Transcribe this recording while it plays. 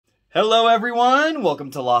Hello everyone,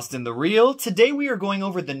 welcome to Lost in the Reel. Today we are going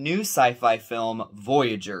over the new sci-fi film,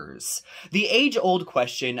 Voyagers. The age-old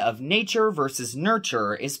question of nature versus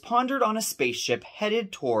nurture is pondered on a spaceship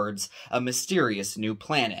headed towards a mysterious new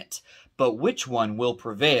planet. But which one will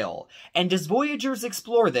prevail? And does Voyagers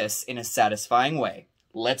explore this in a satisfying way?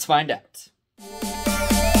 Let's find out.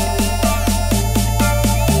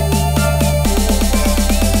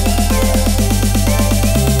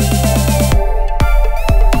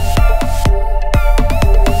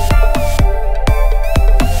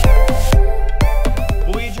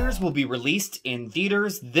 Will be released in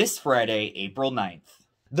theaters this Friday, April 9th.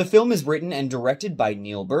 The film is written and directed by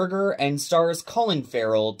Neil Berger and stars Colin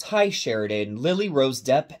Farrell, Tye Sheridan, Lily Rose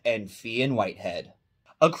Depp, and Fionn Whitehead.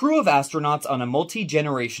 A crew of astronauts on a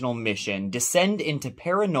multi-generational mission descend into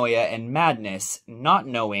paranoia and madness, not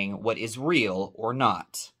knowing what is real or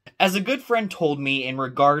not. As a good friend told me in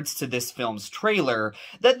regards to this film's trailer,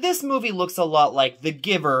 that this movie looks a lot like The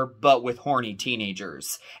Giver, but with horny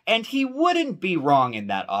teenagers. And he wouldn't be wrong in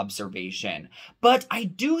that observation. But I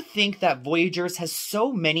do think that Voyagers has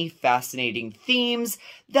so many fascinating themes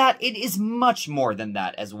that it is much more than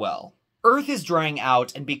that as well. Earth is drying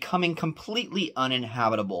out and becoming completely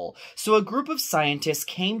uninhabitable, so a group of scientists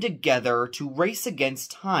came together to race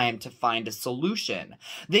against time to find a solution.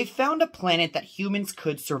 They found a planet that humans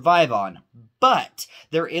could survive on, but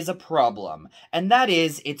there is a problem, and that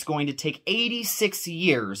is it's going to take 86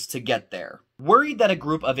 years to get there. Worried that a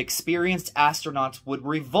group of experienced astronauts would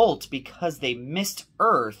revolt because they missed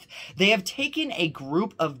Earth, they have taken a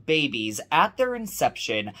group of babies at their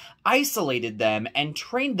inception, isolated them, and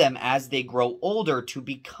trained them as they grow older to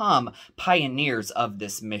become pioneers of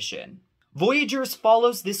this mission. Voyagers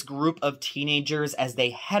follows this group of teenagers as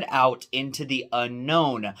they head out into the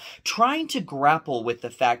unknown, trying to grapple with the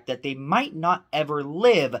fact that they might not ever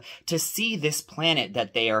live to see this planet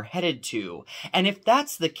that they are headed to. And if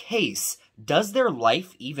that's the case, does their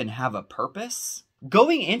life even have a purpose?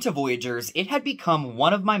 Going into Voyagers, it had become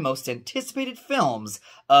one of my most anticipated films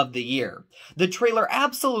of the year. The trailer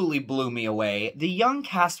absolutely blew me away, the young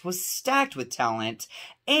cast was stacked with talent,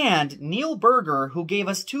 and Neil Berger, who gave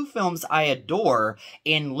us two films I adore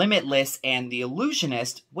in Limitless and The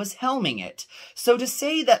Illusionist, was helming it. So to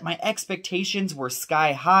say that my expectations were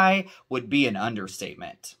sky high would be an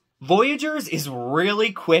understatement. Voyagers is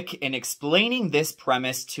really quick in explaining this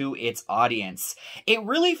premise to its audience. It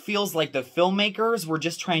really feels like the filmmakers were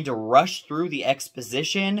just trying to rush through the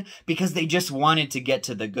exposition because they just wanted to get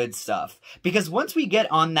to the good stuff. Because once we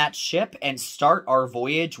get on that ship and start our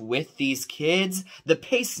voyage with these kids, the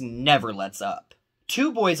pace never lets up.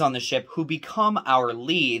 Two boys on the ship who become our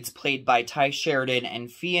leads, played by Tye Sheridan and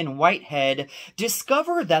Fionn Whitehead,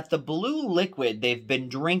 discover that the blue liquid they've been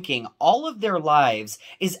drinking all of their lives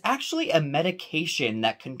is actually a medication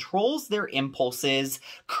that controls their impulses,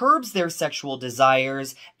 curbs their sexual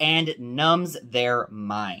desires, and numbs their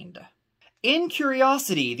mind. In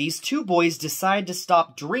curiosity, these two boys decide to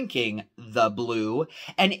stop drinking the blue,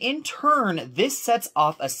 and in turn, this sets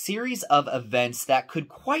off a series of events that could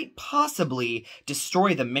quite possibly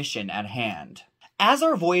destroy the mission at hand. As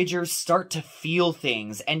our Voyagers start to feel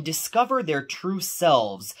things and discover their true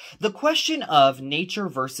selves, the question of nature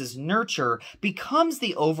versus nurture becomes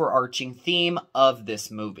the overarching theme of this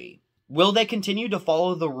movie. Will they continue to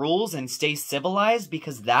follow the rules and stay civilized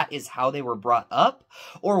because that is how they were brought up?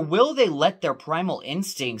 Or will they let their primal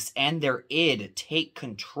instincts and their id take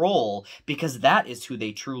control because that is who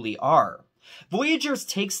they truly are? Voyagers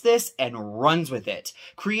takes this and runs with it,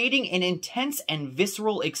 creating an intense and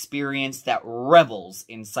visceral experience that revels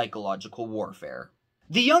in psychological warfare.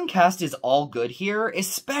 The young cast is all good here,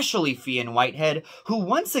 especially Fionn Whitehead, who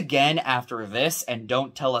once again, after this and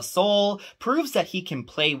Don't Tell a Soul, proves that he can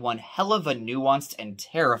play one hell of a nuanced and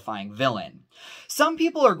terrifying villain. Some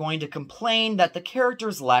people are going to complain that the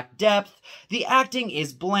characters lack depth, the acting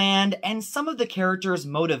is bland, and some of the characters'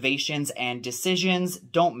 motivations and decisions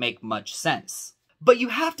don't make much sense. But you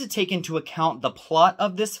have to take into account the plot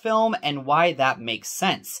of this film and why that makes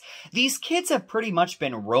sense. These kids have pretty much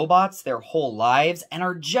been robots their whole lives and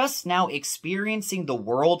are just now experiencing the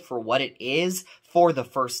world for what it is for the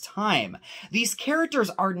first time. These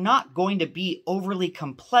characters are not going to be overly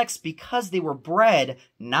complex because they were bred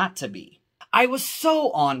not to be. I was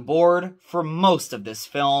so on board for most of this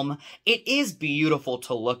film. It is beautiful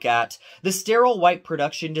to look at. The sterile white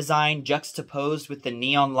production design juxtaposed with the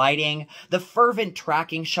neon lighting, the fervent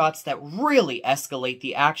tracking shots that really escalate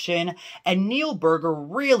the action, and Neil Burger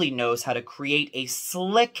really knows how to create a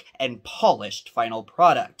slick and polished final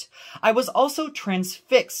product. I was also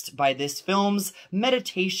transfixed by this film's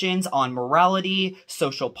meditations on morality,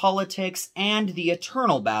 social politics, and the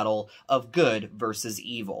eternal battle of good versus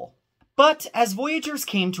evil. But as Voyagers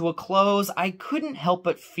came to a close, I couldn't help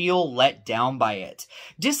but feel let down by it.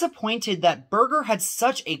 Disappointed that Burger had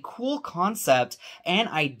such a cool concept and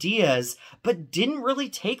ideas, but didn't really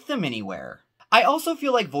take them anywhere. I also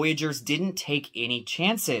feel like Voyagers didn't take any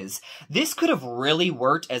chances. This could have really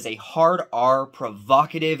worked as a hard R,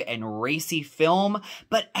 provocative, and racy film,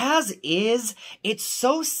 but as is, it's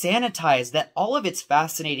so sanitized that all of its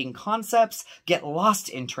fascinating concepts get lost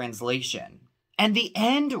in translation. And the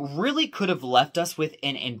end really could have left us with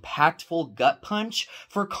an impactful gut punch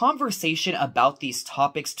for conversation about these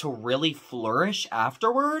topics to really flourish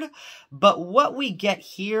afterward, but what we get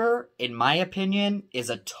here, in my opinion, is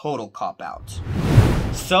a total cop-out.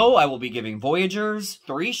 So I will be giving Voyagers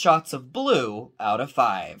 3 shots of blue out of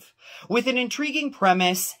 5. With an intriguing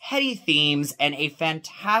premise, heady themes, and a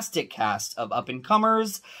fantastic cast of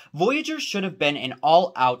up-and-comers, Voyagers should have been an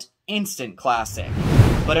all-out instant classic.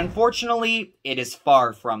 But unfortunately, it is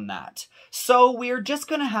far from that. So we're just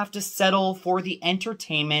gonna have to settle for the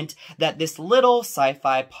entertainment that this little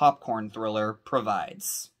sci-fi popcorn thriller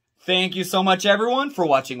provides. Thank you so much everyone for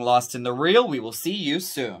watching Lost in the Reel. We will see you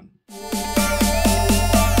soon.